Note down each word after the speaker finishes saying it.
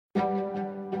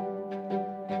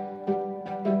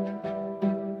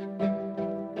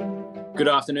Good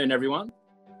afternoon, everyone.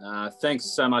 Thanks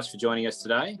so much for joining us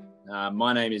today.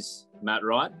 My name is Matt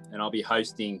Wright, and I'll be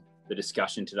hosting the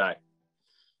discussion today.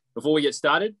 Before we get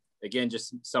started, again,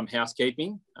 just some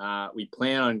housekeeping. We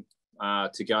plan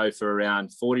on to go for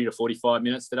around 40 to 45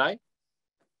 minutes today.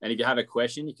 And if you have a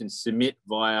question, you can submit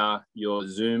via your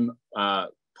Zoom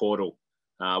portal.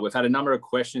 We've had a number of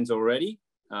questions already,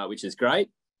 which is great.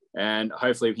 And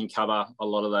hopefully we can cover a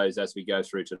lot of those as we go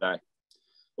through today.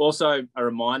 Also, a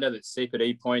reminder that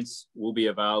CPD points will be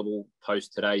available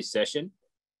post today's session.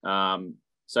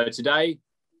 So today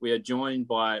we are joined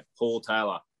by Paul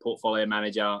Taylor, Portfolio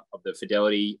Manager of the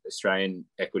Fidelity Australian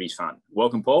Equities Fund.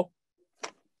 Welcome, Paul.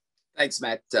 Thanks,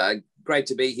 Matt. Great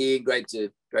to be here. Great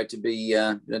to be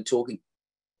talking.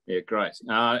 Yeah, great.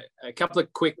 A couple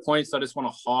of quick points I just want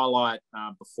to highlight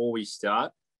before we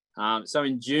start. So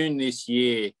in June this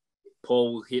year,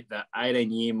 Paul hit the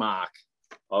 18-year mark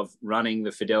of running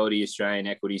the Fidelity Australian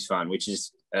Equities Fund, which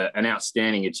is an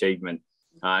outstanding achievement.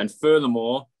 And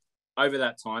furthermore, over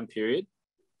that time period,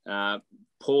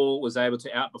 Paul was able to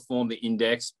outperform the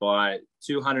index by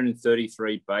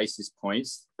 233 basis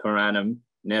points per annum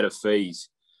net of fees,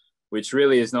 which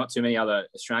really is not too many other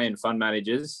Australian fund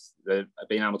managers that have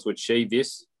been able to achieve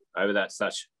this over that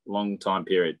such long time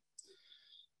period.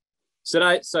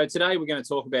 So today we're going to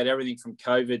talk about everything from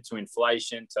COVID to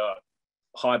inflation to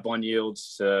high bond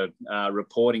yields to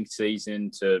reporting season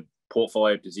to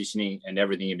portfolio positioning and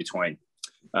everything in between.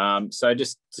 So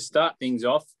just to start things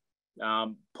off,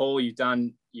 Paul, you've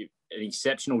done an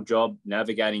exceptional job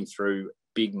navigating through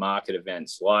big market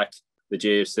events like the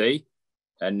GFC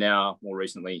and now more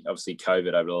recently, obviously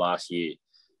COVID over the last year.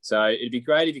 So it'd be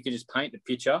great if you could just paint the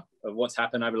picture of what's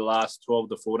happened over the last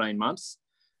 12 to 14 months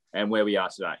and where we are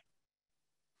today.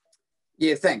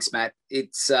 Yeah, thanks, Matt.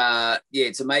 It's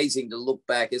amazing to look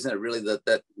back, isn't it? Really,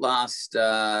 that last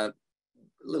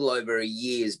little over a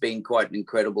year has been quite an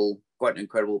incredible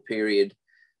period.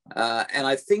 And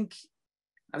I think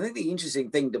the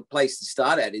interesting thing, the place to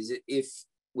start at, is if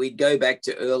we go back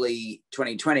to early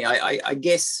 2020. I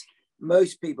guess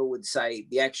most people would say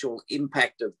the actual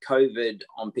impact of COVID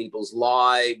on people's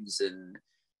lives and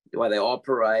the way they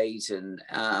operate and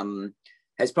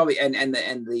has probably and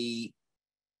the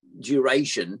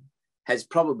duration has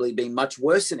probably been much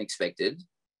worse than expected,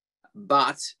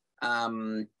 but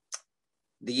the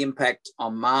impact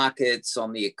on markets,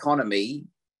 on the economy,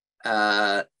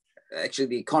 actually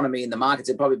the economy and the markets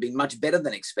have probably been much better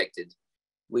than expected,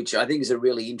 which I think is a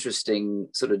really interesting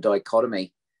sort of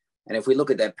dichotomy. And if we look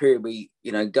at that period,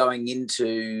 going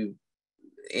into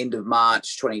end of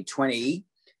March 2020,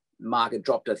 market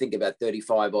dropped, I think, about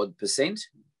 35%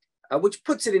 which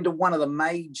puts it into one of the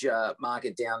major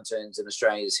market downturns in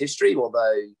Australia's history,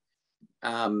 although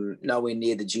nowhere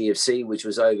near the GFC, which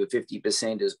was over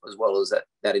 50% as well as that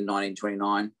in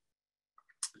 1929.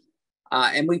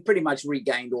 And we pretty much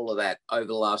regained all of that over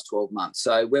the last 12 months.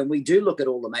 So when we do look at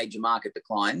all the major market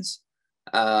declines,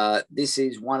 this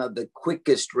is one of the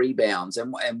quickest rebounds.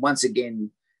 And once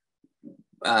again,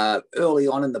 early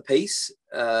on in the piece,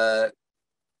 the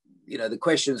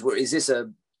questions were, is this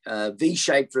a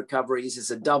V-shaped recovery? Is this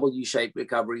a W-shaped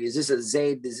recovery? Is this a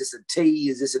Z? Is this a T?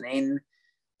 Is this an N?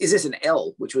 Is this an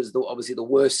L, which was obviously the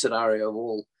worst scenario of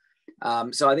all?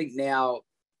 So I think now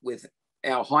with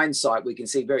our hindsight, we can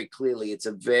see very clearly it's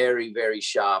a very, very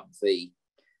sharp V.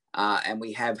 And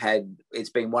it's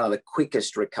been one of the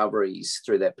quickest recoveries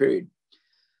through that period.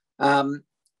 I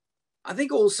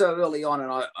think also early on,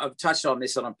 and I've touched on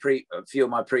this on a few of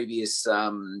my previous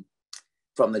from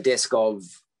the desk of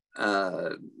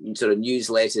sort of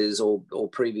newsletters or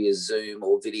previous Zoom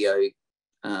or videos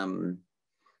on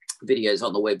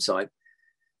the website.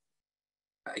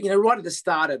 Right at the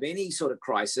start of any sort of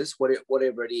crisis,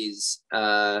 whatever it is,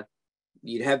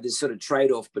 you'd have this sort of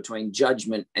trade-off between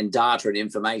judgment and data and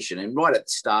information. And right at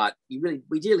the start, we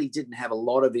really didn't have a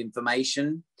lot of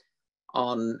information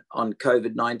on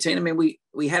COVID-19. I mean,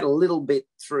 we had a little bit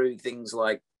through things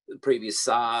like the previous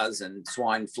SARS and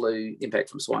swine flu, impact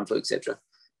from swine flu, etc.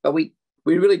 But we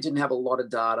really didn't have a lot of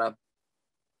data.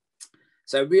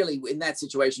 So really, in that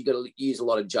situation, you've got to use a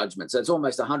lot of judgment. So it's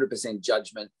almost 100%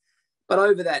 judgment. But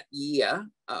over that year,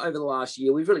 over the last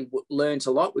year, we've really learned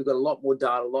a lot. We've got a lot more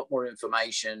data, a lot more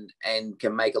information, and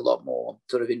can make a lot more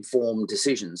sort of informed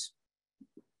decisions.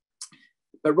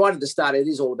 But right at the start, it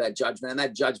is all about judgment. And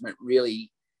that judgment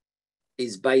really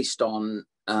is based on,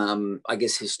 I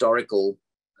guess, historical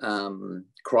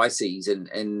crises.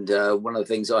 And one of the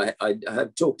things I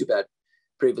have talked about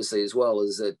previously as well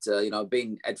is that, I've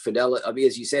been at Fidelity. I mean,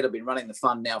 as you said, I've been running the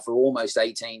fund now for almost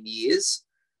 18 years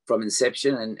from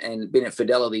inception and been at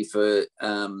Fidelity for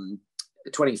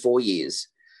 24 years.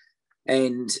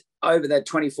 And over that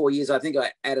 24 years, I think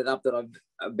I added up that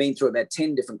I've been through about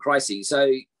 10 different crises.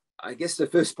 So I guess the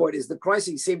first point is the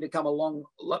crises seem to come along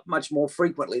much more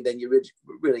frequently than you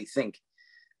really think.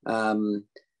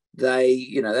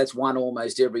 That's one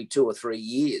almost every 2 or 3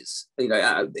 years.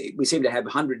 We seem to have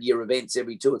 100-year events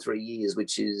every 2 or 3 years,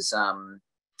 which is, I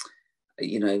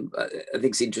think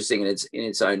it's interesting in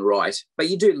its own right. But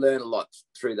you do learn a lot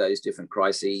through those different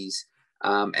crises.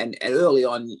 And early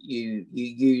on, you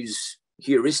use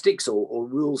heuristics or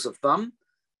rules of thumb.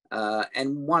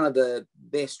 And one of the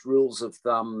best rules of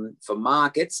thumb for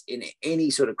markets in any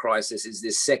sort of crisis is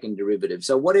this second derivative.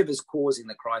 So whatever's causing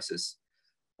the crisis,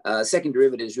 second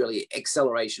derivative is really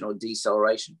acceleration or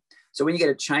deceleration. So when you get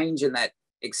a change in that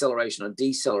acceleration or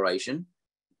deceleration,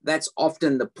 that's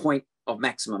often the point of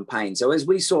maximum pain. So as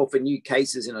we saw for new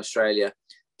cases in Australia,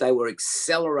 they were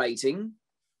accelerating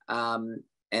and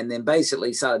then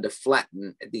basically started to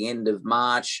flatten at the end of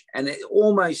March, and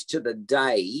almost to the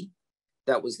day,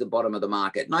 that was the bottom of the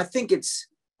market. And I think it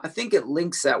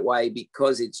links that way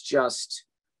because it's just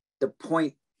the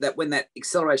point that when that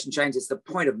acceleration changes, it's the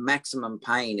point of maximum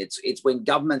pain. It's when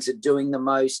governments are doing the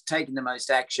most, taking the most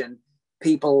action,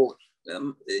 people,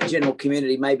 general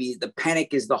community, maybe the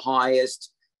panic is the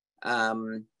highest,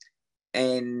 and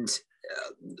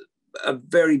a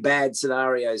very bad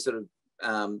scenario sort of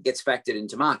gets factored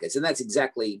into markets, and that's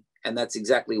exactly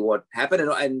what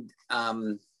happened.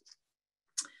 And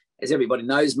as everybody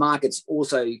knows, markets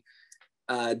also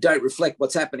don't reflect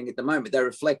what's happening at the moment. They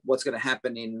reflect what's going to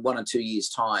happen in 1 or 2 years'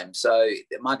 time. So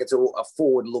the markets are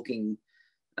forward-looking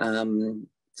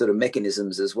sort of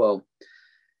mechanisms as well.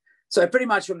 So pretty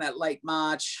much from that late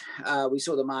March, we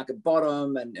saw the market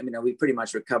bottom, and we pretty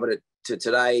much recovered it to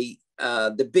today.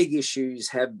 The big issues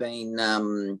have been,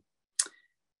 and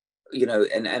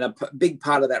a big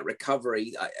part of that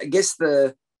recovery, I guess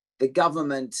the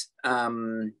government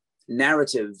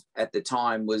narrative at the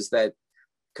time was that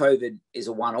COVID is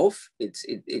a one-off. It's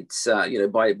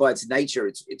by its nature,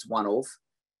 it's one-off,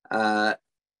 and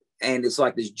it's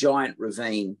like this giant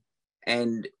ravine.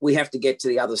 And we have to get to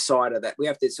the other side of that. We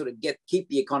have to sort of keep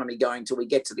the economy going till we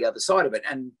get to the other side of it.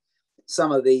 And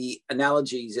some of the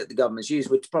analogies that the government's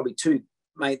used, which probably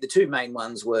the two main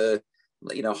ones were,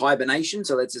 hibernation.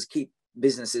 So let's just keep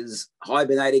businesses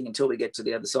hibernating until we get to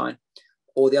the other side.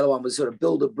 Or the other one was sort of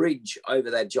build a bridge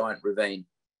over that giant ravine.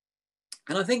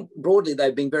 And I think broadly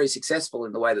they've been very successful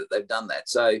in the way that they've done that.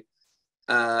 So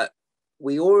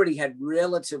we already had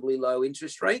relatively low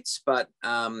interest rates, but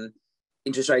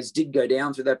interest rates did go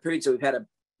down through that period. So we've had a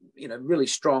really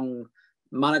strong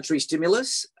monetary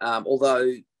stimulus,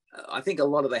 although I think a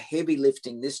lot of the heavy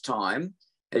lifting this time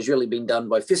has really been done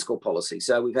by fiscal policy.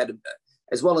 So we've had,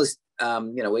 as well as,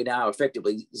 we now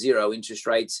effectively zero interest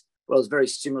rates, well as very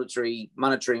stimulatory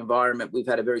monetary environment, we've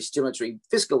had a very stimulatory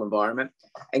fiscal environment,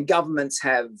 and governments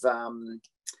have got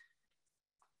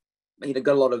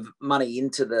a lot of money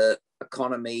into the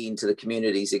economy, into the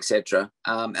communities, etc.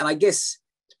 And I guess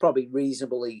it's probably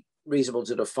reasonable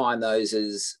to define those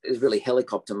as really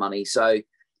helicopter money. So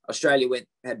Australia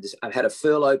had a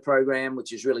furlough program,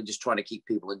 which is really just trying to keep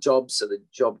people in jobs, so the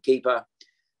job keeper,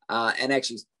 and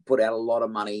actually put out a lot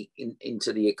of money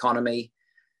into the economy.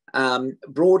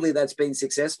 Broadly, that's been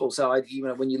successful. So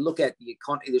when you look at the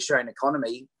Australian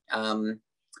economy,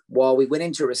 while we went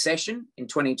into a recession in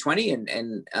 2020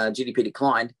 and GDP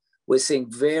declined, we're seeing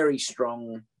a very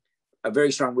strong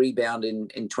rebound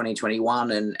in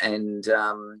 2021, and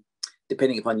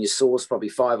depending upon your source, probably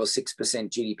 5 or 6%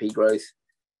 GDP growth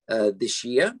this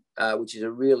year, which is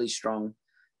a really strong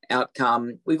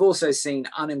outcome. We've also seen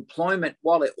unemployment,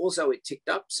 while it ticked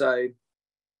up. So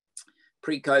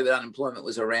pre-COVID unemployment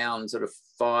was around sort of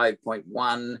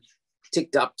 5.1,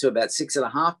 ticked up to about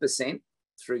 6.5%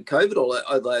 through COVID.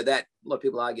 Although that, a lot of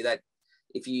people argue that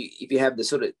if you have the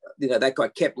sort of, that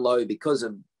got kept low because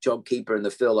of JobKeeper and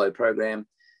the furlough program,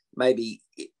 maybe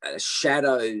a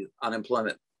shadow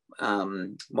unemployment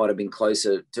might have been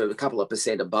closer to a couple of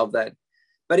percent above that.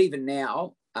 But even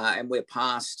now, and we're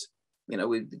past,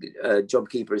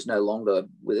 JobKeeper is no longer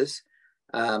with us.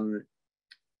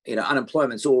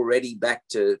 Unemployment's already back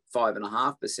to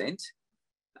 5.5%,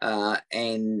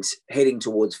 and heading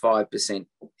towards 5%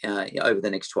 over the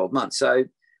next 12 months. So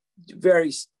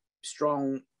very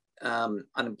strong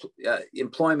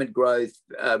employment growth,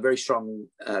 very strong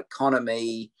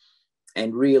economy,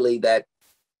 and really that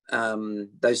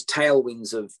those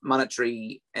tailwinds of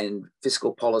monetary and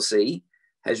fiscal policy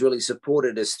has really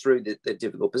supported us through the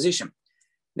difficult position.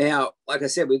 Now, like I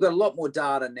said, we've got a lot more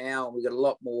data now, and we've got a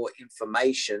lot more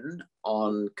information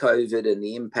on COVID and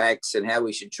the impacts and how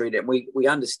we should treat it. And we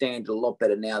understand it a lot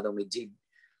better now than we did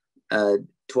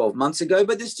 12 months ago,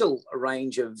 but there's still a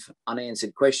range of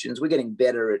unanswered questions. We're getting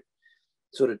better at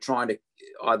sort of trying to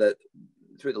either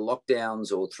through the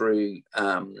lockdowns or through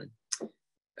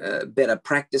better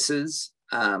practices.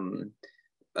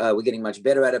 We're getting much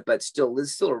better at it, but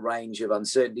there's still a range of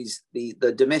uncertainties.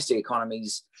 The domestic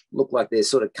economies look like they're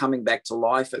sort of coming back to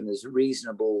life, and there's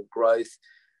reasonable growth.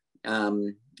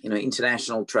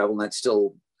 International travel, and that's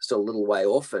still a little way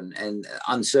off, and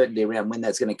uncertainty around when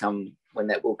that's going to come, when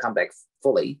that will come back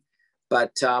fully.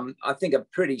 But I think a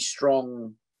pretty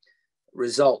strong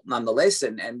result nonetheless,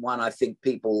 and one I think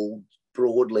people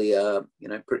broadly are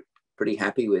pretty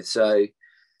happy with. So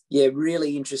yeah,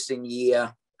 really interesting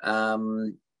year.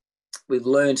 We've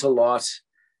learned a lot,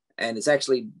 and it's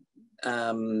actually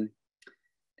has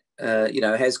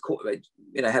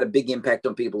had a big impact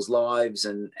on people's lives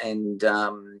and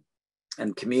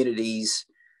communities.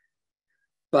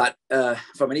 But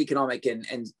from an economic and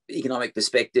economic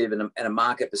perspective and a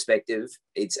market perspective,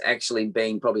 it's actually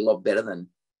been probably a lot better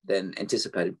than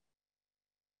anticipated.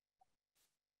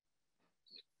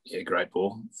 Yeah, great,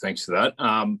 Paul. Thanks for that.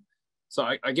 So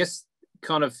I guess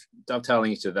kind of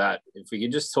dovetailing into that, if we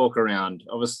could just talk around,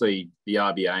 obviously the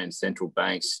RBA and central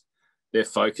banks, their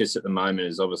focus at the moment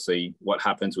is obviously what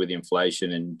happens with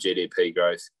inflation and GDP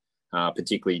growth,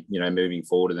 particularly, moving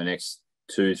forward in the next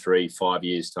 2, 3, 5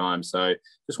 years' time. So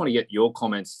just want to get your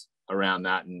comments around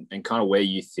that and kind of where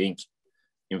you think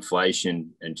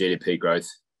inflation and GDP growth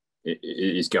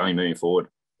is going moving forward.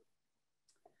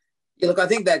 Yeah, look, I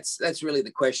think that's really the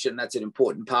question. That's an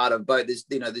important part of both.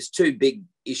 There's two big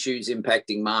issues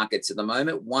impacting markets at the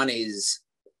moment. One is,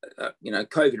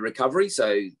 COVID recovery.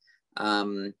 So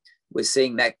we're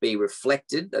seeing that be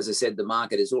reflected. As I said, the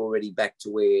market is already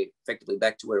effectively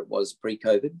back to where it was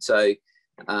pre-COVID. So,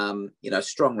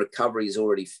 strong recovery is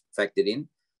already factored in.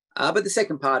 But the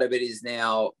second part of it is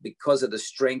now, because of the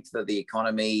strength of the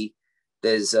economy,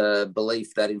 there's a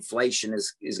belief that inflation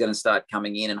is going to start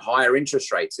coming in, and higher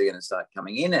interest rates are going to start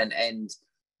coming in, and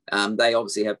they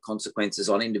obviously have consequences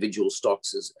on individual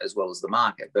stocks as well as the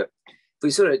market. But if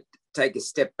we sort of take a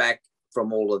step back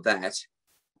from all of that,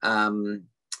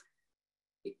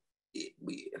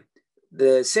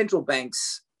 the central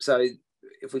banks, so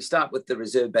if we start with the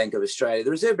Reserve Bank of Australia,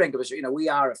 we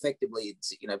are effectively,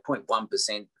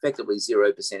 0.1%, effectively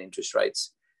 0% interest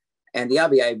rates. And the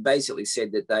RBA basically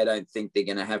said that they don't think they're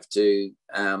going to have to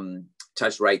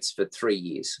touch rates for 3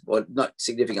 years, or not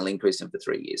significantly increase them for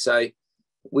 3 years. So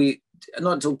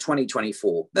not until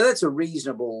 2024. Now that's a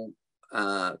reasonable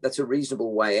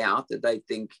way out, that they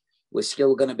think we're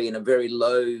still going to be in a very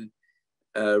low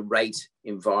rate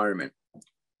environment.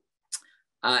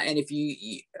 And I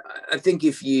think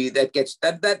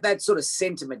that sort of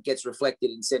sentiment gets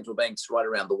reflected in central banks right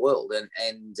around the world,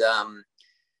 and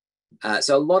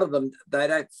so a lot of them, they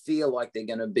don't feel like they're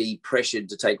going to be pressured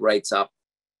to take rates up,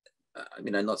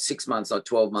 not 6 months, not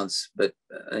 12 months, but,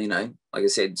 like I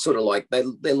said, sort of like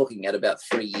they're looking at about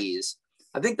 3 years.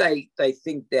 I think they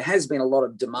think there has been a lot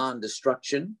of demand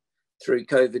destruction through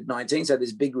COVID-19. So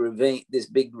this big ravine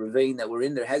that we're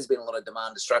in, there has been a lot of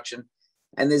demand destruction,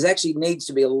 and there's actually needs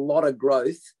to be a lot of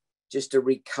growth just to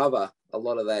recover a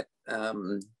lot of that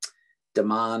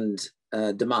demand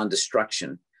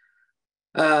destruction.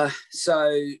 That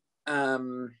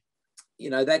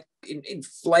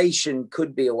inflation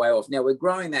could be a way off. Now we're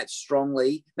growing that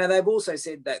strongly. Now they've also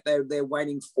said that they're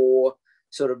waiting for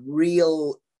sort of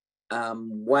real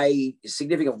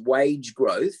significant wage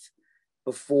growth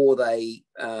before they,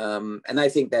 and they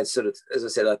think that's sort of, as I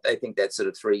said, they think that's sort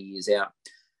of 3 years out.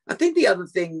 I think the other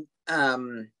thing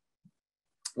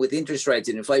with interest rates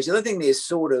and inflation, the other thing they're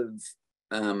sort of,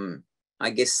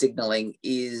 signaling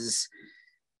is,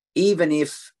 even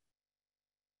if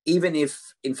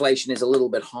inflation is a little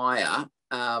bit higher,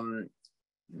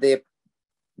 they're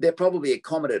probably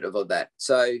accommodative of that.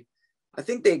 So I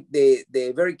think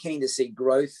they're very keen to see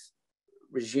growth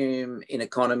resume in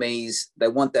economies. They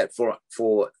want that for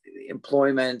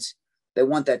employment. They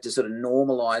want that to sort of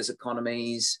normalize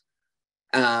economies,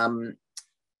 and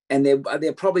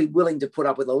they're probably willing to put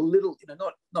up with a little,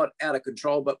 not out of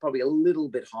control, but probably a little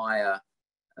bit higher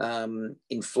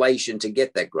inflation to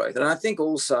get that growth. And I think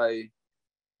also,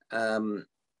 so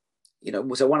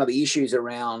one of the issues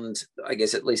around, I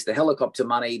guess, at least the helicopter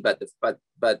money, but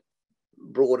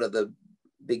broader, the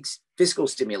big fiscal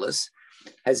stimulus,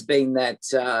 has been that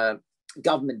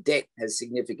government debt has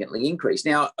significantly increased.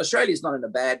 Now, Australia's not in a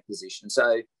bad position.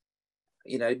 So,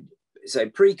 so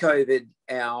pre-COVID,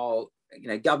 our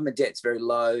government debt's very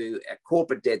low, our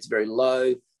corporate debt's very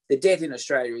low. The debt in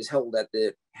Australia is held at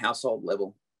the household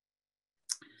level.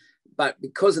 But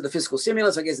because of the fiscal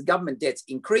stimulus, I guess the government debt's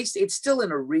increased. It's still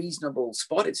in a reasonable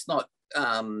spot. It's not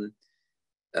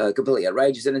completely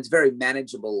outrageous, and it's very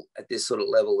manageable at this sort of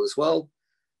level as well.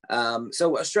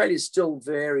 So Australia is still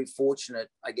very fortunate,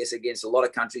 I guess, against a lot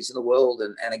of countries in the world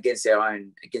and against our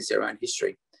own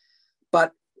history.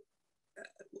 But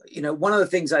one of the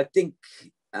things I think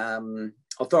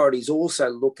authorities also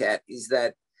look at is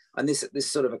that on this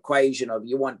sort of equation of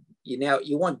you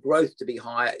want growth to be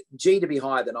higher, G to be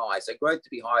higher than I, so growth to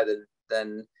be higher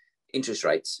than interest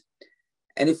rates.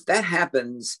 And if that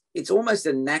happens, it's almost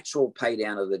a natural pay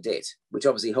down of the debt, which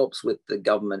obviously helps with the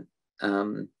government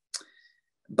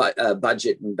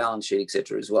budget and balance sheet,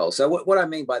 etc. as well. So what I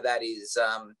mean by that is,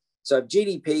 so if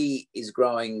GDP is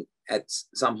growing at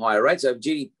some higher rate, so if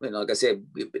GDP, like I said,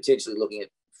 we're potentially looking at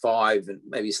 5 and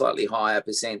maybe slightly higher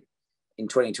 % in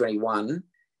 2021.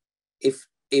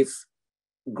 If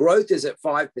growth is at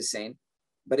 5%,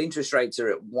 but interest rates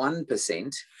are at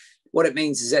 1%, what it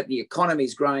means is that the economy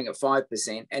is growing at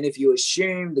 5%. And if you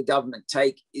assume the government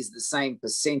take is the same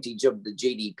percentage of the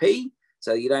GDP,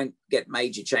 so you don't get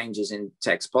major changes in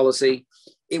tax policy,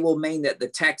 it will mean that the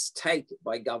tax take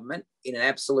by government in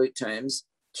absolute terms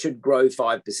should grow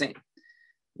 5%.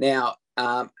 Now,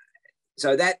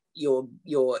 so that your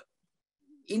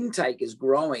intake is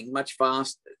growing much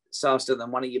faster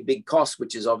than one of your big costs,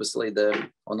 which is obviously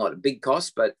not a big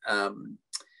cost, but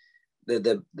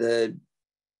the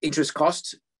interest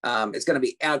cost. It's going to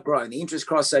be outgrowing the interest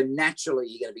cost, so naturally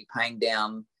you're going to be paying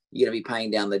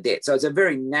down the debt. So it's a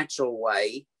very natural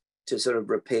way to sort of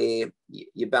repair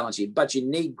your balance sheet, but you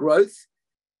need growth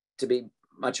to be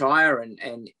much higher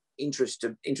and interest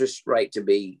rate to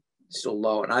be still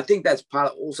lower. And I think that's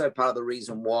also part of the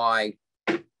reason why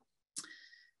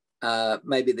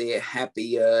maybe they're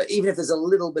happy, even if there's a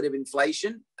little bit of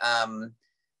inflation,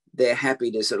 they're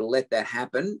happy to sort of let that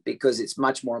happen because it's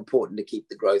much more important to keep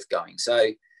the growth going.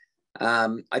 So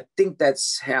I think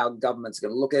that's how government's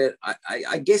going to look at it.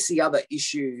 I guess the other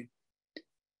issue,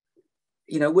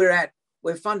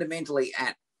 we're fundamentally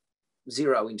at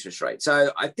zero interest rate.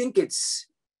 So I think it's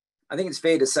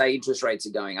fair to say interest rates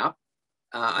are going up,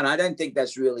 and I don't think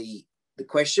that's really the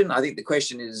question. I think the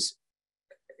question is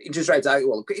interest rates are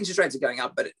going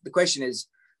up, but the question is,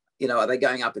 are they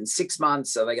going up in 6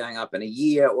 months? Are they going up in a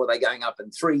year? Or are they going up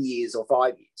in 3 years or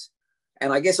 5 years?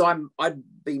 And I guess I'd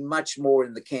be much more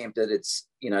in the camp that it's,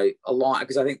 aligned,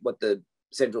 because I think what the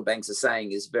central banks are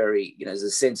saying is very, is a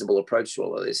sensible approach to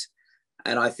all of this.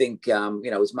 And I think,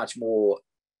 it's much more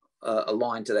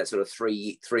aligned to that sort of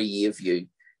three-year view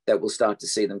that we'll start to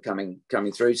see them coming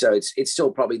through. So it's still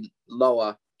probably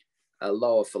lower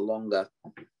for longer.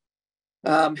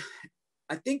 I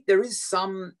think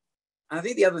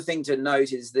the other thing to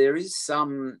note is there is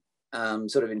some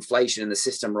sort of inflation in the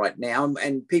system right now,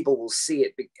 and people will see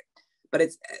it, but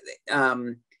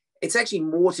it's actually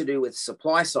more to do with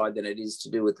supply side than it is to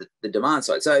do with the demand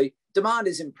side. So demand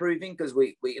is improving because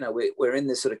we're in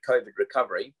this sort of COVID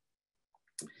recovery,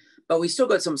 but we still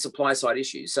got some supply side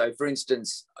issues. So for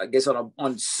instance, I guess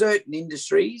on certain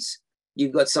industries,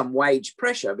 you've got some wage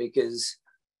pressure because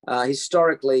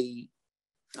historically,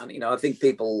 I think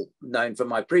people known from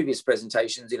my previous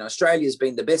presentations, Australia's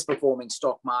been the best performing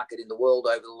stock market in the world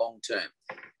over the long term.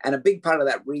 And a big part of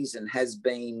that reason has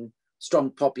been strong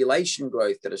population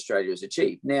growth that Australia has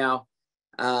achieved. Now,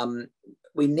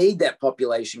 we need that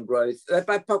population growth.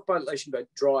 That population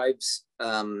growth drives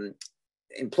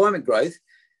employment growth,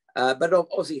 but it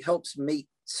obviously helps meet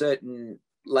certain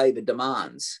labour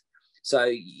demands. So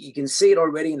you can see it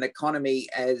already in the economy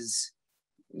as,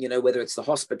 whether it's the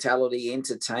hospitality,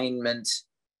 entertainment,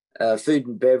 food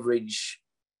and beverage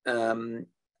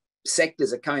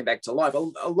sectors are coming back to life.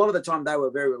 A lot of the time they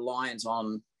were very reliant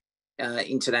on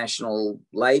international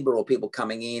labour or people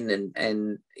coming in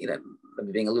and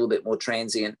maybe being a little bit more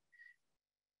transient.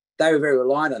 They were very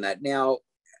reliant on that. Now,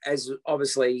 as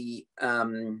obviously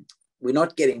we're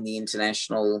not getting the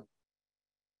international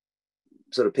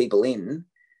sort of people in,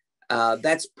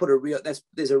 there's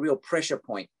a real pressure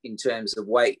point in terms of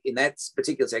in that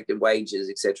particular sector, wages,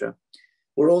 etc.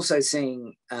 We're also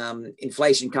seeing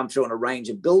inflation come through on a range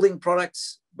of building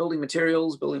products, building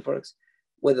materials,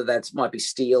 whether that might be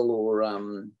steel or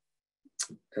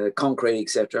concrete,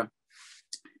 etc.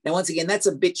 Now, once again, that's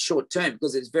a bit short term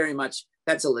because it's very much,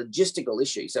 that's a logistical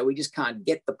issue. So we just can't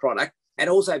get the product. And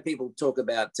also people talk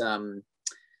about,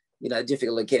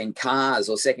 difficulty getting cars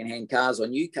or secondhand cars or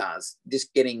new cars,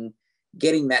 just getting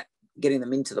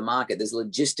them into the market. There's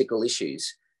logistical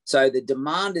issues. So the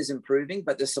demand is improving,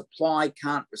 but the supply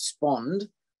can't respond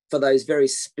for those very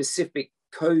specific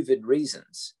COVID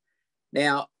reasons.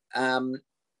 Now,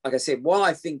 like I said, while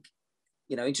I think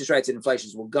interest rates and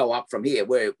inflations will go up from here.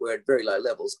 We're at very low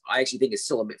levels. I actually think it's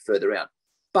still a bit further out,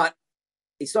 but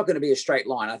it's not going to be a straight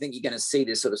line. I think you're going to see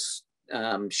this sort of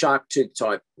shark tooth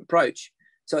type approach.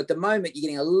 So at the moment, you're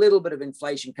getting a little bit of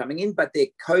inflation coming in, but they're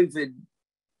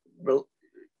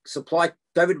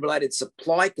COVID-related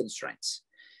supply constraints.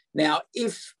 Now,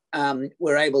 if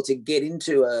we're able to get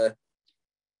into a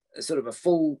sort of a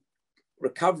full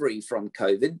recovery from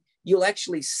COVID, you'll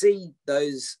actually see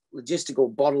those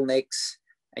logistical bottlenecks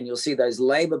and you'll see those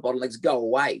labor bottlenecks go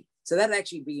away. So that'll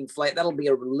actually be that'll be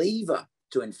a reliever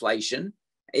to inflation.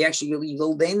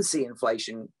 You'll then see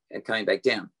inflation coming back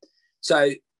down.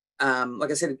 So,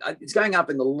 like I said, it's going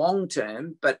up in the long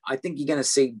term, but I think you're going to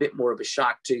see a bit more of a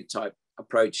shark tooth type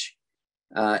approach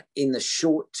in the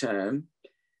short term.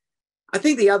 I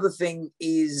think the other thing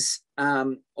is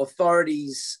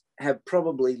authorities have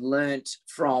probably learnt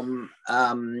from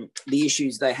the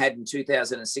issues they had in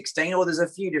 2016, or there's a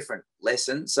few different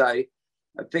lessons. So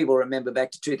people remember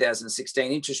back to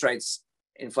 2016, interest rates,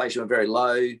 inflation were very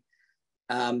low.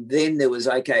 Then there was,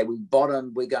 okay, we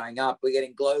bottomed, we're going up, we're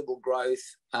getting global growth,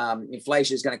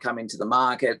 inflation is going to come into the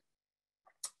market.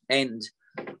 And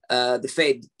the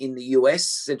Fed in the US,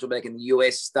 central bank in the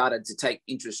US, started to take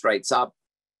interest rates up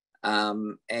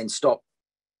and stop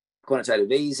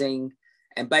quantitative easing.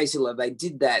 And basically they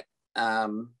did that. I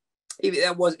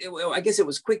guess it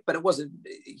was quick, but it wasn't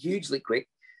hugely quick.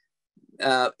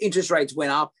 Interest rates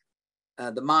went up,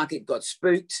 the market got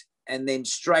spooked, and then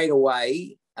straight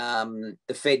away, the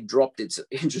Fed dropped its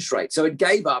interest rate. So it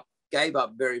gave up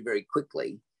very, very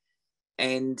quickly.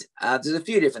 And there's a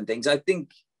few different things. I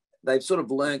think they've sort of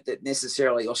learned that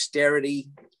necessarily austerity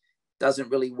doesn't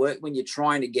really work when you're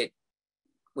trying to get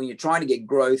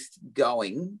growth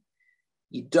going.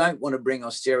 You don't want to bring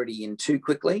austerity in too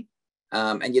quickly,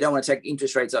 and you don't want to take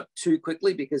interest rates up too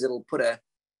quickly because it'll put a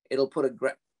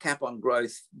cap on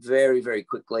growth very, very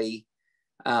quickly.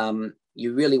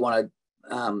 You really want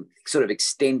to sort of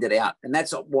extend it out, and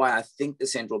that's why I think the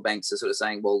central banks are sort of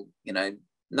saying, well,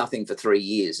 nothing for 3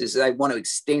 years. Is they want to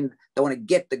extend, they want to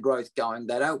get the growth going.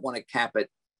 They don't want to cap it.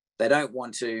 They don't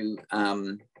want to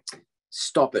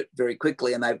stop it very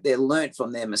quickly, and they're learnt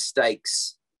from their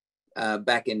mistakes.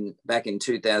 Back in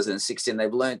 2016,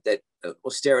 they've learned that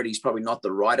austerity is probably not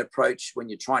the right approach when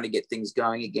you're trying to get things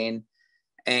going again,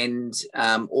 and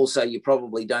also you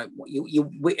probably don't you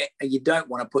don't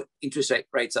want to put interest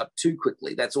rates up too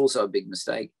quickly. That's also a big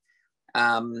mistake.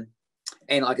 And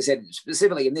like I said,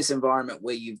 specifically in this environment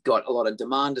where you've got a lot of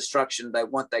demand destruction, they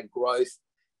want that growth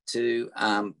to.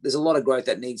 There's a lot of growth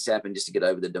that needs to happen just to get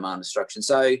over the demand destruction.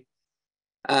 So,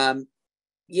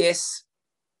 yes.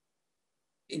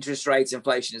 Interest rates,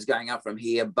 inflation is going up from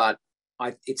here, but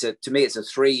to me, it's a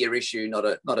 3-year issue, not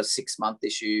a 6-month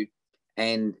issue.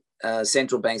 And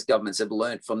central banks, governments have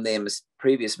learned from their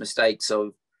previous mistakes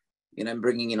of,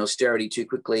 bringing in austerity too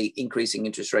quickly, increasing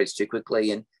interest rates too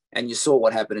quickly, and you saw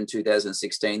what happened in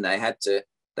 2016. They had to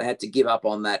give up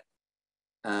on that,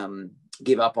 very,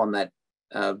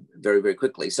 very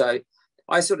quickly. So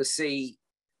I sort of see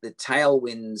the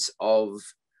tailwinds of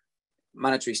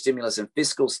monetary stimulus and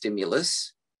fiscal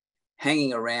stimulus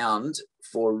hanging around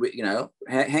for a reasonable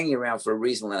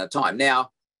amount of time.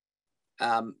 Now,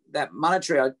 that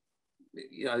monetary,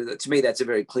 to me, that's a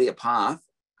very clear path.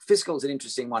 Fiscal is an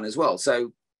interesting one as well.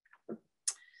 So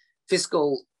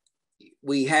fiscal,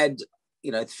 we had,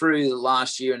 through the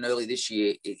last year and early this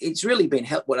year, it's really been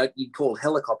what you'd call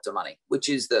helicopter money, which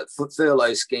is the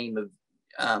furlough scheme of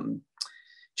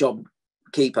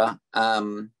JobKeeper.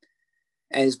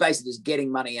 And it's basically just getting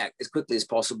money out as quickly as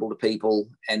possible to people,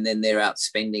 and then they're out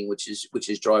spending, which is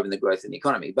driving the growth in the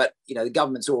economy. But the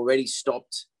government's already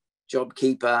stopped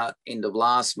JobKeeper end of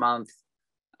last month,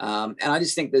 and I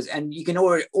just think and you can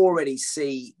already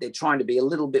see they're trying to be a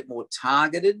little bit more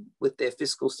targeted with their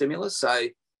fiscal stimulus. So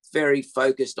very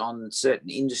focused on certain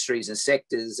industries and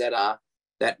sectors that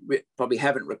probably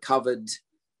haven't recovered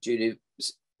due to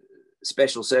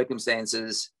special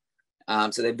circumstances.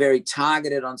 So they're very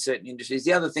targeted on certain industries.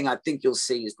 The other thing I think you'll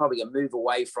see is probably a move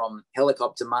away from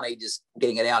helicopter money, just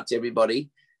getting it out to everybody,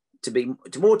 to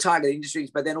more targeted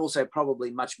industries, but then also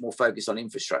probably much more focused on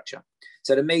infrastructure.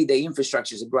 So to me, the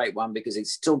infrastructure is a great one because it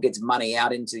still gets money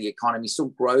out into the economy, still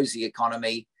grows the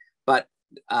economy, but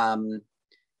they're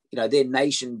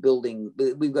nation building.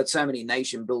 We've got so many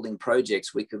nation building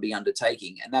projects we could be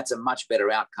undertaking, and that's a much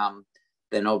better outcome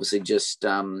than obviously just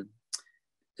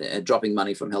dropping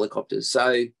money from helicopters.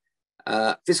 So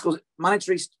fiscal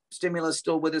monetary stimulus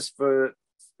still with us for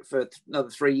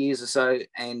another 3 years or so,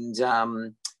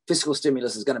 and fiscal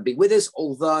stimulus is going to be with us,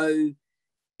 although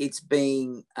it's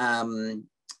being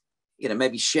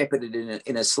maybe shepherded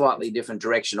in a slightly different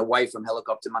direction, away from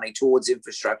helicopter money towards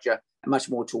infrastructure and much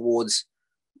more towards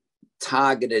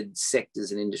targeted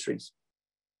sectors and industries.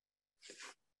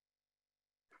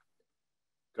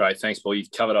 Great, thanks, Paul.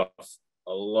 You've covered off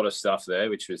a lot of stuff there,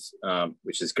 which is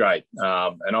great.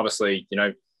 And obviously,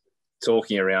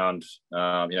 talking around,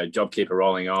 JobKeeper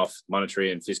rolling off,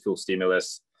 monetary and fiscal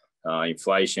stimulus,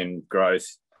 inflation, growth.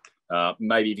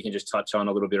 Maybe if you can just touch on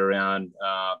a little bit around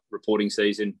reporting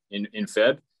season in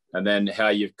Feb, and then how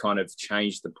you've kind of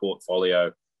changed the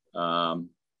portfolio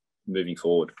moving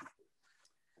forward.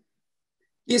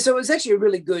 Yeah, so it was actually a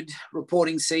really good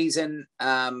reporting season.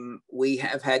 We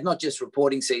have had not just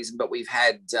reporting season, but we've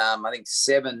had, I think,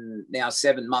 7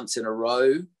 months in a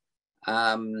row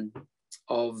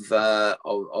of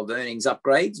earnings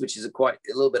upgrades, which is a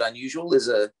little bit unusual. There's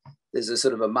a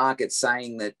sort of a market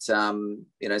saying that,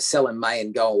 sell in May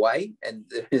and go away. And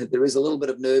there is a little bit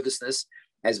of nervousness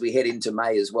as we head into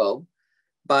May as well.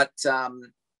 But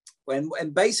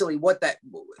and basically what how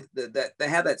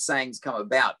that saying's come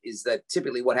about is that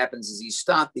typically what happens is you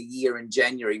start the year in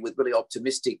January with really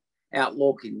optimistic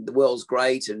outlook and the world's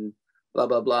great and blah,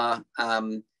 blah, blah.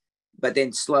 But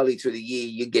then slowly through the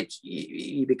year,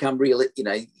 you become real,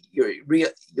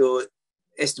 your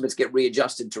estimates get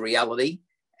readjusted to reality.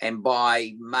 And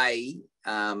by May,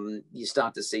 you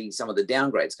start to see some of the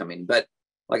downgrades come in. But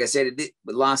like I said, the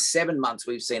last 7 months,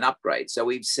 we've seen upgrades. So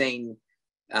we've seen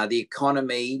the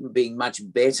economy being much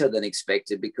better than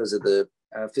expected because of the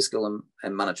fiscal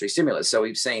and monetary stimulus. So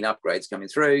we've seen upgrades coming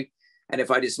through. And if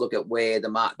I just look at where the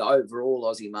overall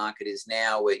Aussie market is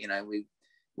now,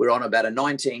 we're on about a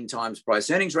 19 times price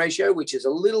earnings ratio, which is a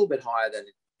little bit higher than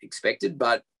expected,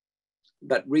 but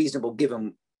reasonable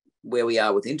given where we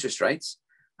are with interest rates.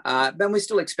 But we're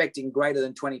still expecting greater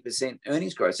than 20%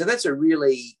 earnings growth. So that's a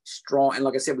really strong, and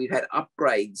like I said, we've had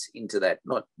upgrades into that,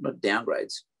 not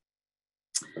downgrades.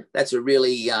 That's a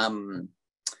really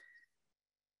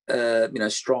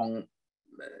strong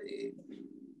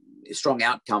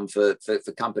outcome for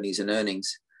companies and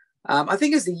earnings. I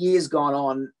think as the year's gone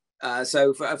on,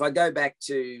 so if I go back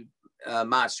to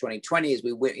March 2020, as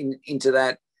we went into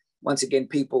that, once again,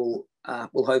 people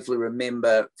will hopefully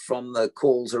remember from the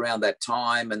calls around that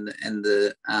time and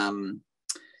the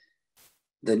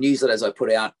newsletters I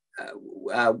put out,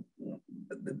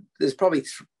 there's probably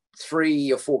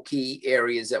 3 or 4 key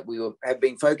areas that we have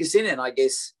been focused in. And I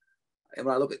guess when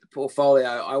I look at the portfolio,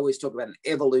 I always talk about an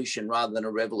evolution rather than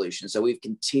a revolution. So we've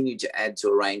continued to add to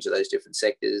a range of those different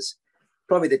sectors.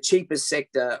 Probably the cheapest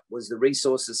sector was the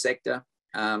resources sector.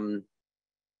 And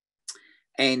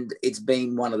it's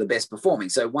been one of the best performing.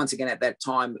 So once again, at that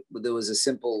time, there was a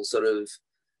simple sort of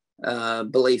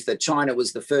belief that China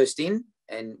was the first in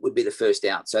and would be the first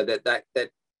out. So that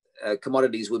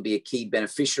commodities would be a key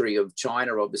beneficiary of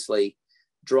China, obviously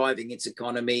driving its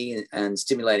economy and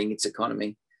stimulating its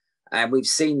economy. And we've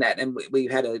seen that. And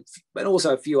we've had but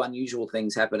also a few unusual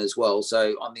things happen as well.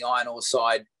 So on the iron ore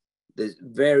side, there's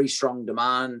very strong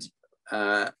demand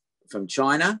from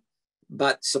China,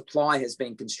 but supply has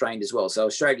been constrained as well. So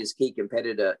Australia's key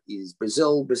competitor is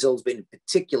Brazil. Brazil's been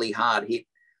particularly hard hit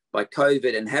by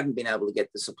COVID and haven't been able to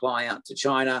get the supply out to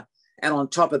China. And on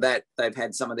top of that, they've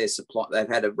had some of their supply. They've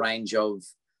had a range of,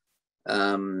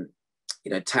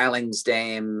 tailings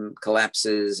dam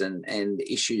collapses and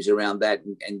issues around that,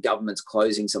 and governments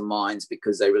closing some mines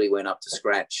because they really weren't up to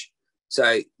scratch.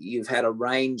 So you've had a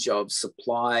range of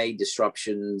supply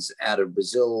disruptions out of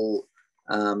Brazil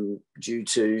due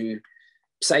to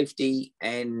safety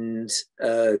and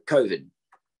COVID.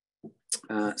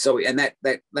 And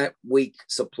that weak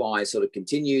supply sort of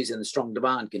continues and the strong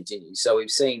demand continues. So we've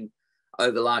seen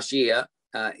over the last year,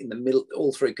 in the middle,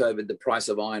 all through COVID, the price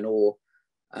of iron ore,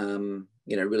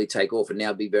 really take off and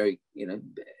now be very,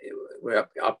 we're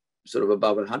up sort of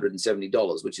above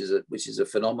 $170, which is a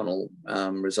phenomenal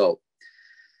result.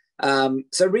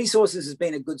 So resources has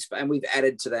been a good, and we've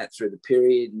added to that through the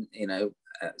period.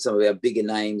 Some of our bigger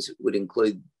names would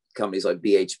include companies like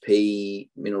BHP,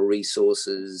 Mineral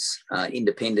Resources,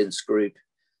 Independence Group,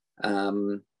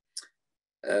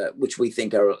 which we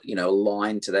think are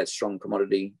aligned to that strong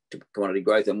commodity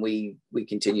growth, and we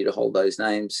continue to hold those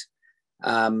names.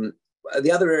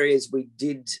 The other areas we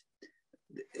did,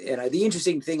 the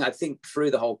interesting thing I think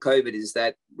through the whole COVID is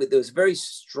that there was very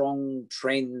strong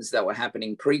trends that were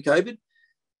happening pre-COVID.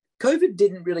 COVID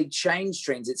didn't really change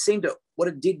trends. It seemed to, what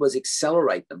it did was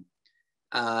accelerate them.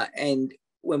 And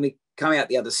when we come out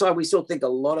the other side, we still think a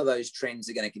lot of those trends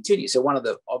are going to continue. So one of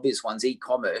the obvious ones,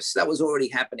 e-commerce, that was already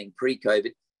happening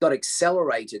pre-COVID, got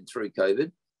accelerated through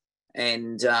COVID.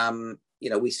 And,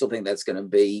 we still think that's going to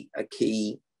be a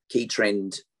key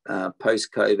trend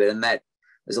post-COVID, and that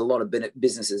there's a lot of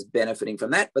businesses benefiting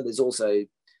from that, but there's also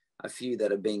a few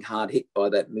that are being hard hit by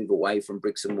that move away from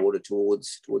bricks and mortar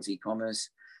towards e-commerce.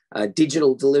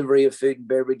 Digital delivery of food and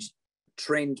beverage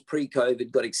trend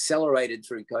pre-COVID got accelerated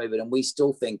through COVID, and we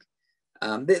still think,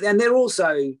 and they're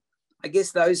also, I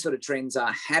guess those sort of trends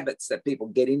are habits that people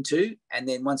get into, and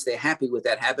then once they're happy with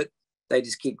that habit, they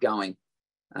just keep going.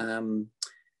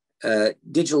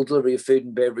 Digital delivery of food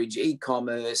and beverage,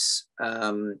 e-commerce,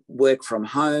 work from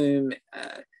home.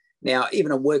 Now,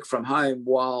 even a work from home,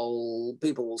 while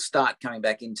people will start coming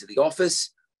back into the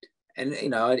office, and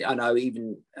I know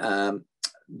even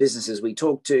businesses we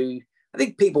talk to, I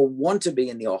think people want to be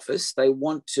in the office. They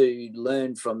want to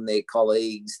learn from their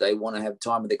colleagues. They want to have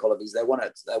time with their colleagues. They want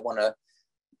to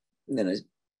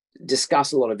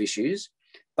discuss a lot of issues,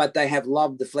 but they have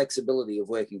loved the flexibility of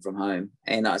working from home.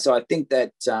 And so I think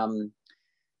that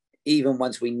even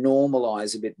once we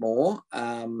normalize a bit more,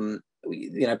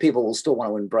 people will still want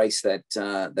to embrace that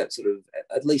sort of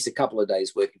at least a couple of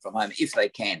days working from home if they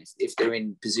can, if they're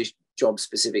in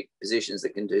job-specific positions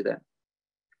that can do that.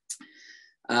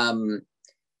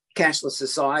 Cashless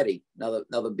society,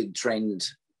 another big trend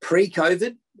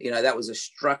pre-COVID. That was a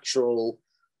structural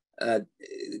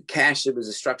cash. It was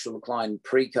a structural decline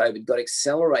pre-COVID, got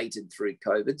accelerated through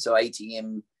COVID. So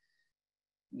ATM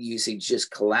usage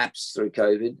just collapsed through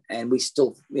COVID, and we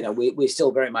still, we're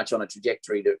still very much on a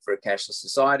trajectory for a cashless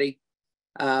society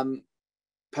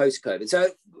post-COVID. So,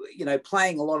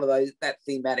 playing a lot of that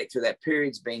thematic through that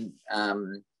period's been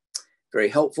very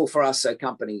helpful for us. So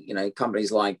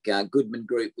companies like Goodman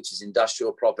Group, which is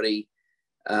industrial property,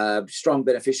 strong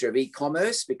beneficiary of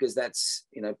e-commerce, because that's,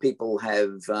 people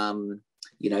have,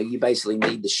 you basically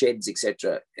need the sheds,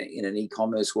 etc., in an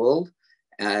e-commerce world.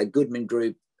 Goodman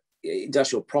Group,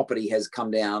 industrial property has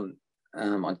come down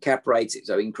on cap rates,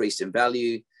 so increased in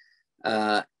value.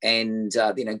 And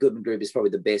Goodman Group is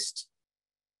probably the best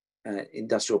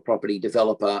industrial property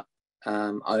developer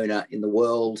owner in the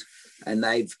world, and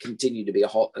they've continued to be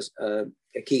a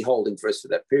key holding for us for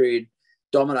that period.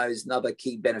 Domino's, another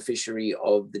key beneficiary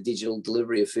of the digital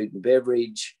delivery of food and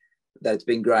beverage, that's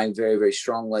been growing very, very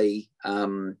strongly.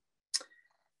 And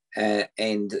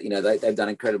they've done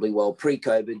incredibly well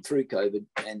pre-COVID, through COVID,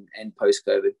 and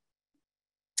post-COVID.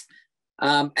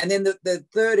 And then the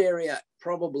third area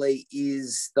probably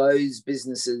is those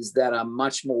businesses that are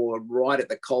much more right at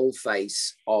the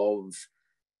coalface of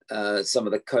some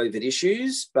of the COVID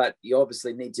issues, but you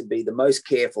obviously need to be the most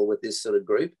careful with this sort of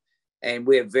group. And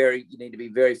you need to be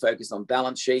very focused on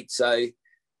balance sheet. So,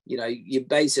 you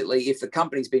basically, if the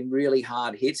company's been really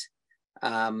hard hit,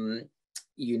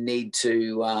 you need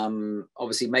to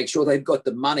obviously make sure they've got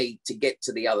the money to get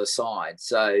to the other side.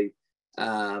 So,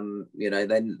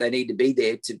 they need to be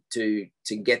there to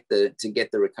get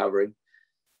the recovery.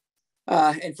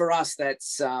 And for us,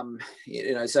 that's so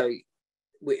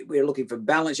we're looking for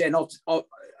balance, and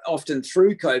often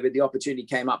through COVID, the opportunity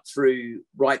came up through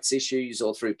rights issues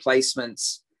or through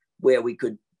placements where we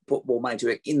could put more money to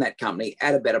it in that company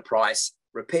at a better price,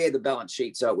 repair the balance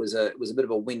sheet. So it was a bit of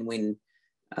a win-win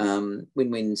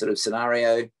sort of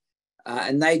scenario.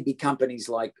 And they'd be companies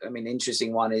like,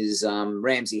 interesting one is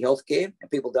Ramsay Healthcare. And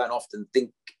people don't often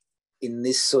think in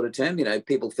this sort of term.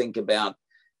 People think about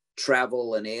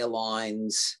travel and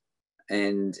airlines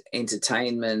and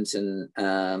entertainment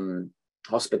and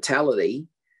hospitality,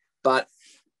 but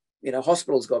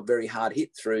hospitals got very hard hit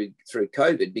through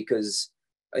COVID because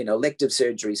elective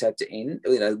surgeries had to end,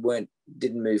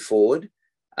 didn't move forward,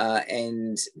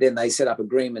 and then they set up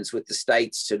agreements with the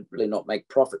states to really not make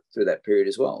profit through that period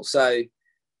as well. So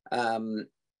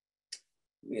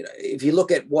if you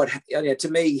look at what to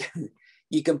me,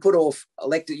 you can put off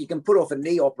a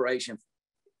knee operation.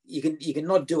 You can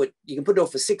not do it. You can put it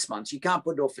off for 6 months. You can't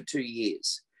put it off for 2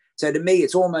 years. So to me,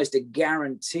 it's almost a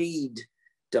guaranteed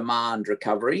demand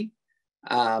recovery.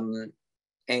 And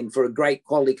for a great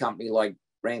quality company like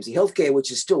Ramsay Healthcare,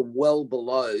 which is still well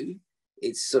below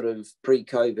its sort of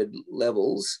pre-COVID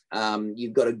levels,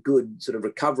 you've got a good sort of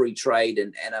recovery trade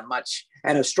and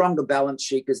a stronger balance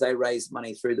sheet because they raised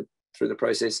money through the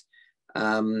process.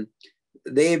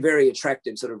 They're very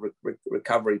attractive sort of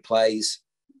recovery plays.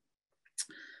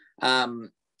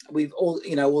 We've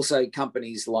also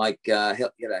companies like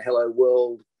Hello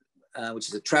World, which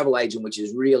is a travel agent, which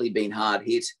has really been hard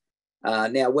hit.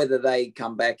 Now, whether they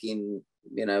come back in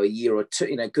a year or two,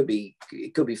 it could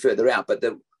be further out. But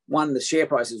the share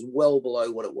price is well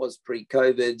below what it was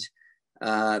pre-COVID.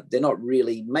 They're not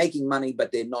really making money,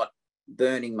 but they're not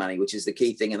burning money, which is the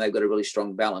key thing. And they've got a really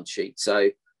strong balance sheet.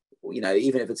 So,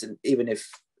 even if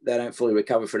they don't fully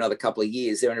recover for another couple of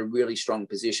years, they're in a really strong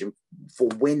position for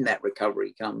when that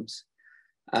recovery comes.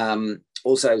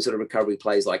 Also, sort of recovery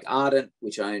plays like Ardent,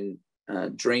 which own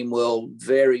Dreamworld,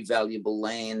 very valuable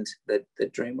land that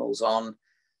Dreamworld's on.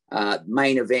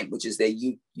 Main Event, which is their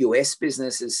US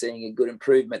business, is seeing a good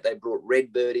improvement. They brought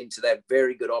Redbird into that,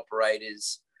 very good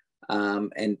operators,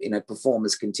 and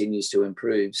performance continues to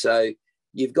improve. So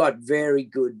you've got very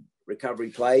good recovery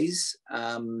plays.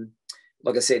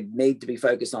 Like I said, need to be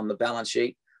focused on the balance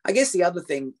sheet. I guess the other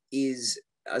thing is,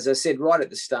 as I said right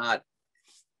at the start,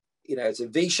 it's a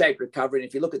V-shaped recovery. And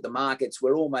if you look at the markets,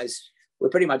 we're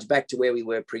pretty much back to where we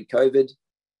were pre-COVID.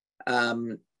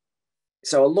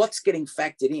 So a lot's getting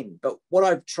factored in. But what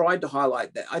I've tried to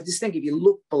highlight, that I just think if you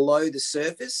look below the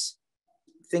surface,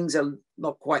 things are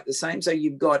not quite the same. So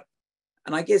you've got,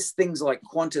 and I guess things like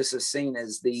Qantas are seen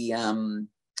as the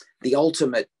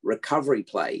ultimate recovery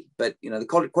play. But the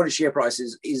Qantas share price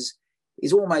is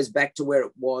almost back to where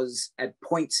it was at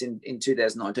points in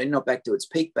 2019, not back to its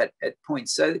peak, but at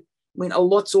points. So a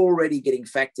lot's already getting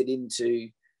factored into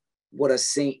what are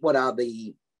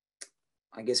the,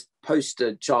 I guess,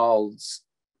 poster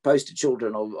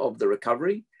children of the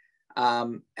recovery.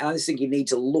 And I just think you need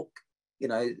to look,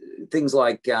 things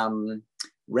like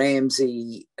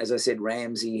Ramsay, as I said,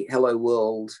 Hello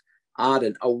World,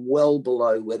 Ardent are well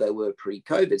below where they were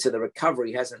pre-COVID. So the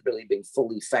recovery hasn't really been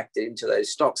fully factored into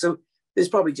those stocks. So there's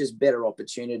probably just better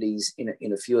opportunities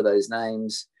in a few of those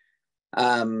names.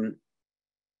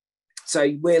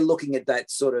 So we're looking at that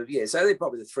sort of, so they're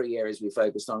probably the three areas we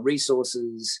focused on: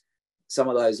 resources, some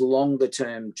of those longer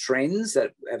term trends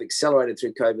that have accelerated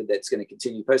through COVID that's going to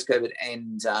continue post-COVID,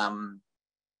 and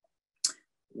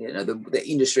the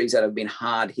industries that have been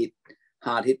hard hit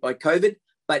by COVID,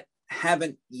 but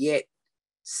haven't yet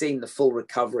seen the full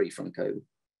recovery from COVID.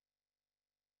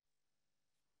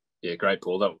 Yeah, great,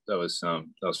 Paul. That was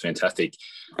fantastic.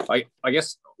 I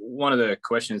guess one of the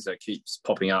questions that keeps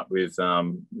popping up with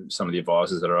some of the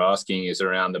advisors that are asking is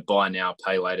around the buy now,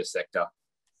 pay later sector.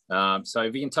 So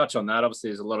if you can touch on that, obviously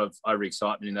there's a lot of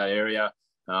overexcitement in that area.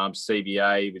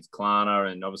 CBA with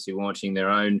Klarna and obviously launching their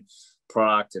own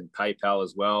product, and PayPal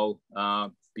as well.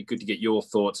 Be good to get your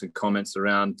thoughts and comments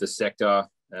around the sector,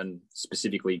 and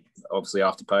specifically, obviously,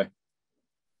 Afterpay.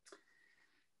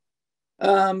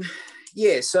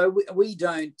 So we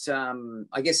don't,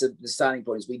 I guess the starting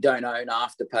point is we don't own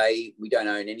Afterpay. We don't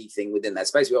own anything within that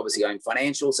space. We obviously own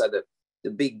financial. So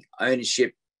the big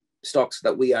ownership stocks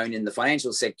that we own in the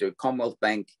financial sector are Commonwealth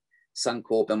Bank,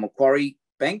 Suncorp and Macquarie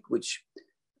Bank, which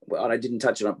I didn't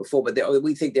touch on it before, but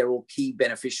we think they're all key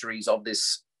beneficiaries of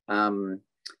this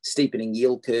steepening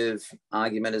yield curve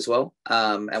argument as well.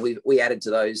 And we added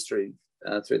to those through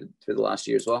the last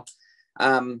year as well.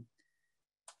 I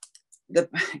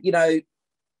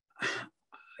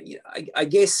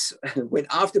guess when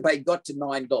Afterpay got to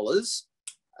 $9,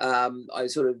 I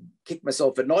sort of kicked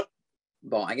myself for not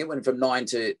buying it. Went from 9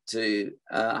 to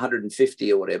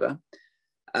 150 or whatever.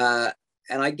 And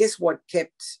I guess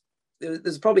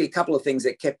there's probably a couple of things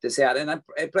that kept us out, and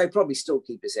they probably still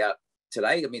keep us out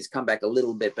today. I mean, it's come back a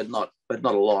little bit, but not a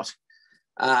lot.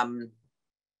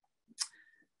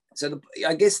 It's a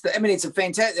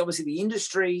fantastic. Obviously, the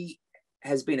industry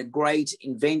has been a great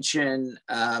invention,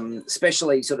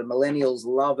 especially sort of millennials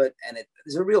love it, and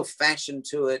there's a real fashion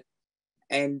to it,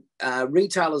 and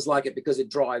retailers like it because it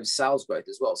drives sales growth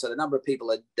as well. So the number of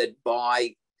people that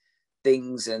buy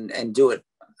things and do it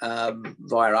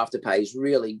via Afterpay has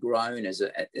really grown as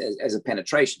a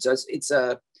penetration. So it's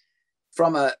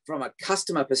from a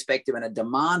customer perspective and a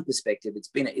demand perspective,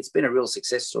 it's been a real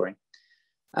success story.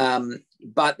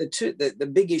 But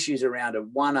the big issues around it,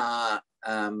 one are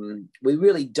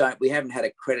we haven't had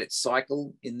a credit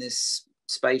cycle in this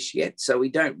space yet, so we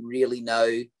don't really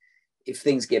know if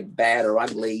things get bad or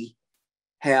ugly,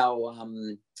 how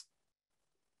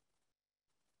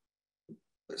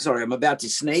sorry, I'm about to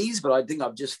sneeze, but I think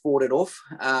I've just fought it off.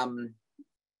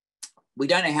 We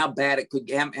don't know how bad it could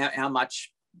get, how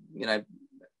much,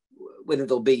 whether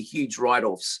there'll be huge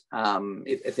write-offs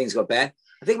if things got bad.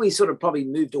 I think we sort of probably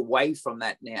moved away from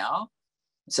that now.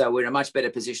 So we're in a much better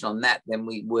position on that than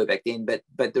we were back then.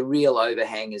 But the real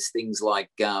overhang is things like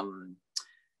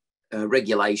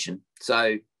regulation.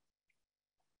 So,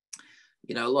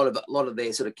 a lot of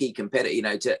their sort of key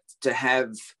competitor, to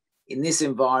have in this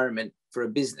environment for a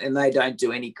business, and they don't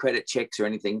do any credit checks or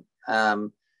anything.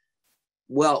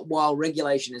 While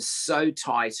regulation is so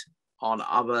tight on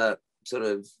other sort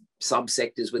of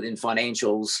subsectors within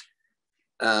financials,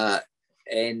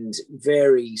 and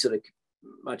very sort of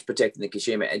much protecting the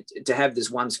consumer, and to have this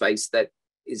one space that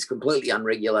is completely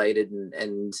unregulated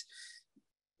and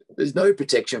there's no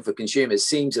protection for consumers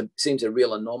seems a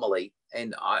real anomaly.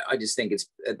 And I just think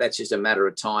that's just a matter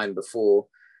of time before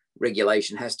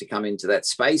regulation has to come into that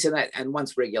space. And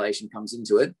once regulation comes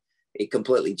into it, it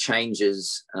completely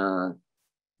changes the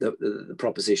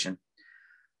proposition.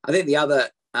 I think the other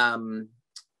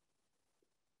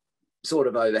sort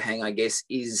of overhang, I guess,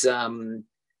 is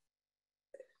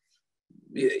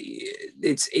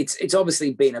it's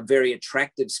obviously been a very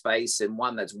attractive space and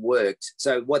one that's worked.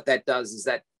 So what that does is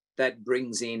that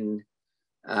brings in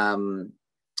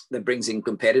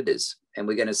competitors, and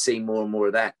we're going to see more and more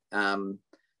of that.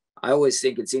 I always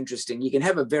think it's interesting. You can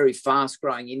have a very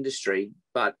fast-growing industry,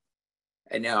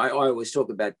 and now I always talk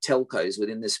about telcos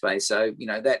within this space. So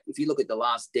that if you look at the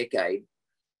last decade,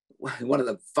 one of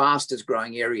the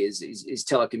fastest-growing areas is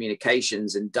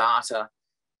telecommunications and data.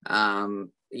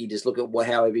 You just look at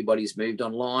how everybody's moved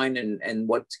online and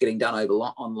what's getting done over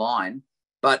online.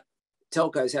 But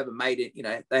telcos haven't made it.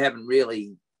 They haven't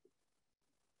really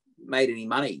made any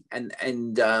money, and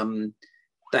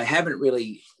they haven't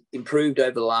really improved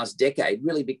over the last decade,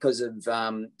 really because it's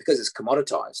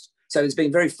commoditized. So there's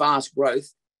been very fast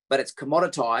growth, but it's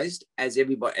commoditized as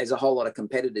a whole lot of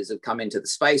competitors have come into the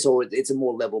space, or it's a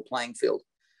more level playing field.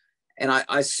 And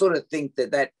I sort of think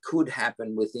that could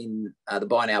happen within the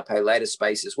buy now, pay later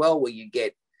space as well, where you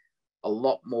get a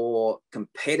lot more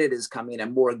competitors come in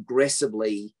and more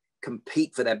aggressively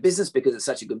compete for that business because it's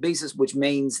such a good business, which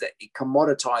means that it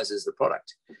commoditizes the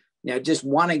product. Just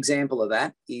one example of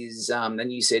that is,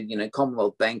 and you said,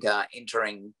 Commonwealth Bank are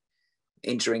entering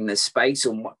the space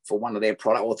for one of their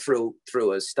product or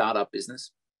through a startup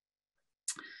business.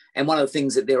 And one of the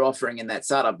things that they're offering in that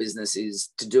startup business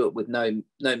is to do it with no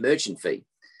merchant fee.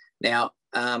 Now,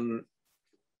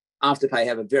 Afterpay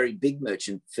have a very big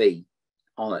merchant fee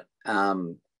on it.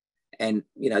 And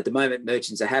at the moment,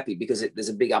 merchants are happy because there's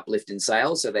a big uplift in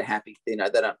sales. So they're happy, they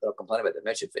don't complain about the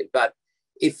merchant fee. But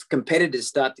if competitors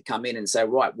start to come in and say,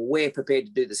 right, well, we're prepared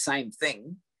to do the same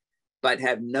thing, but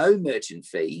have no merchant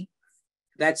fee,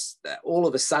 that's all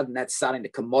of a sudden that's starting to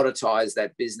commoditize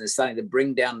that business, starting to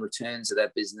bring down returns of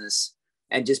that business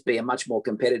and just be a much more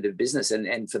competitive business.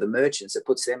 And for the merchants, it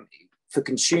puts them, for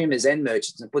consumers and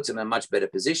merchants, it puts them in a much better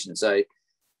position. So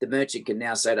the merchant can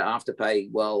now say to Afterpay,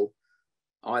 well,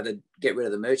 either get rid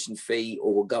of the merchant fee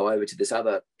or we'll go over to this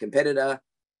other competitor.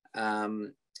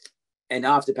 And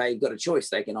Afterpay, you've got a choice.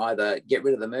 They can either get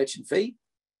rid of the merchant fee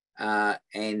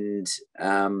and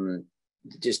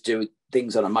just do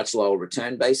things on a much lower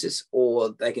return basis,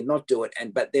 or they can not do it,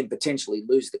 but then potentially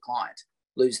lose the client,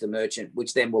 lose the merchant,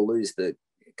 which then will lose the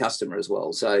customer as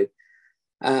well. So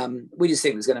we just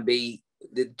think there's going to be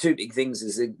the two big things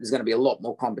is there's going to be a lot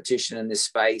more competition in this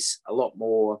space, a lot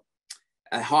more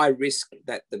a high risk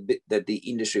that the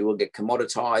industry will get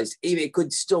commoditized. Even it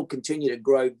could still continue to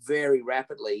grow very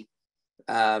rapidly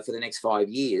for the next 5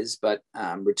 years, but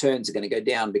returns are going to go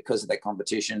down because of that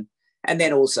competition. And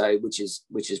then also, which is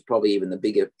probably even the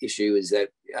bigger issue, is that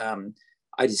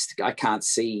I can't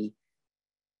see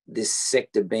this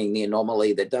sector being the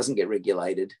anomaly that doesn't get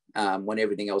regulated when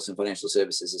everything else in financial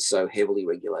services is so heavily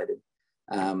regulated.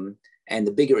 And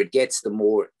the bigger it gets, the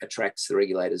more it attracts the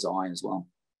regulator's eye as well.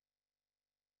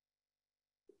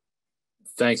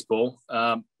 Thanks, Paul.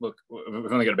 Look,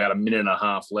 we've only got about a minute and a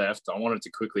half left. I wanted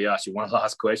to quickly ask you one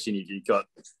last question. You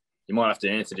might have to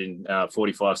answer it in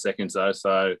 45 seconds, though.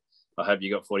 So I hope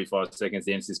you got 45 seconds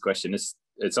to answer this question.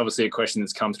 It's obviously a question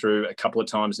that's come through a couple of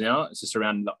times now. It's just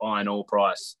around the iron ore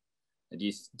price.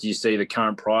 Do you see the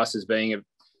current price as being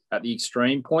at the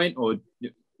extreme point, or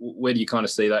where do you kind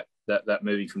of see that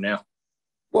moving from now?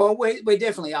 Well, we're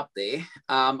definitely up there.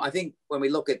 I think when we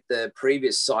look at the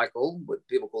previous cycle, what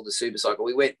people call the super cycle,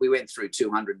 we went through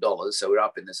 $200, so we're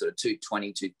up in the sort of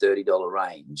 $220, $230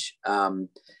 range.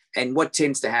 And what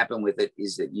tends to happen with it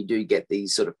is that you do get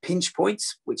these sort of pinch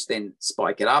points, which then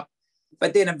spike it up.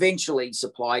 But then eventually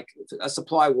supply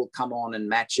will come on and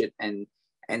match it, and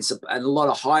a lot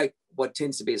of what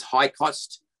tends to be is high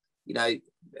cost.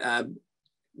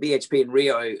 BHP and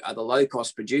Rio are the low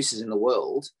cost producers in the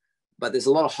world, but there's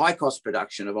a lot of high cost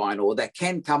production of iron ore that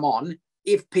can come on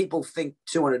if people think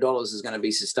 $200 is going to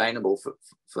be sustainable for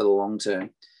the long term.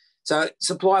 So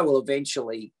supply will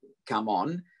eventually come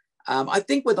on. I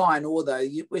think with iron ore, though,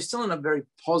 we're still in a very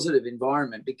positive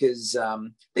environment because I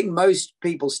think most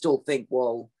people still think,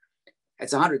 well,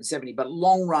 it's 170, but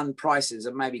long run prices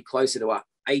are maybe closer to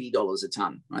 $80 a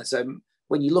ton. Right? So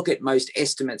when you look at most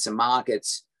estimates and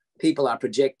markets, people are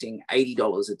projecting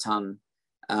 $80 a ton.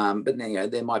 But then,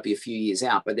 there might be a few years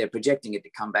out, but they're projecting it to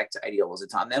come back to $80 a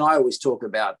ton. Then I always talk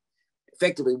about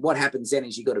effectively what happens then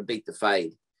is you've got to beat the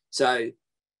fade. So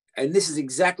And this is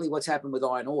exactly what's happened with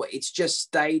iron ore. It's just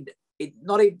stayed, it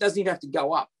doesn't even have to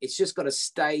go up. It's just got to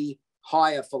stay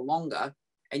higher for longer,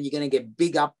 and you're going to get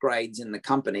big upgrades in the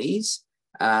companies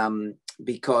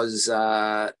because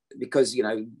you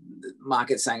know, the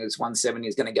market's saying it's 170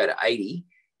 is going to go to 80.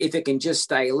 If it can just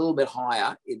stay a little bit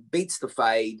higher, it beats the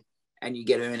fade, and you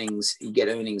get earnings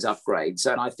upgrades.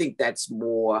 So, and I think that's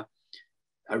more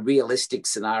a realistic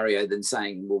scenario than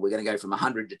saying, well, we're going to go from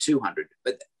 100 to 200.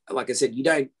 But like I said, you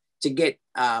don't, to get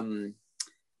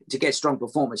strong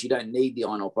performance, you don't need the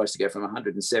iron ore price to go from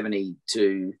 170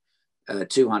 to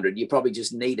 200. You probably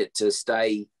just need it to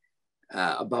stay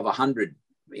above 100,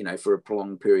 you know, for a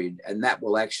prolonged period, and that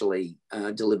will actually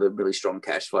deliver really strong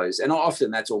cash flows. And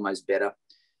often that's almost better.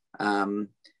 And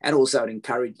also it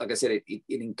like I said, it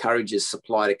encourages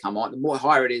supply to come on. The more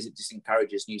higher it is, it just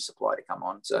encourages new supply to come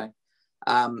on. So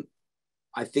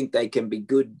I think they can be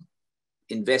good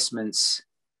investments,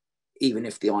 even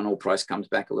if the iron ore price comes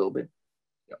back a little bit.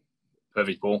 Yep.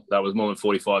 Perfect, Paul. That was more than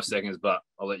 45 seconds, but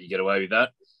I'll let you get away with that.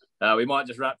 We might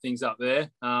just wrap things up there.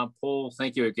 Paul,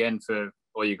 thank you again for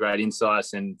all your great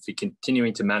insights and for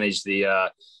continuing to manage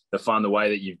the fund the way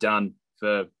that you've done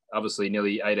for obviously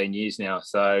nearly 18 years now.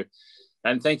 So,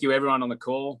 and thank you everyone on the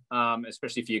call,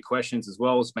 especially for your questions as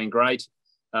well. It's been great.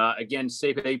 Again,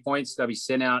 CPD points, they'll be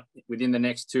sent out within the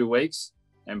next 2 weeks.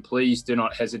 And please do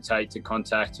not hesitate to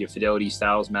contact your Fidelity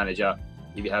sales manager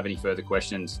if you have any further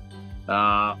questions.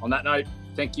 On that note,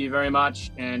 thank you very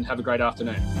much and have a great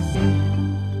afternoon.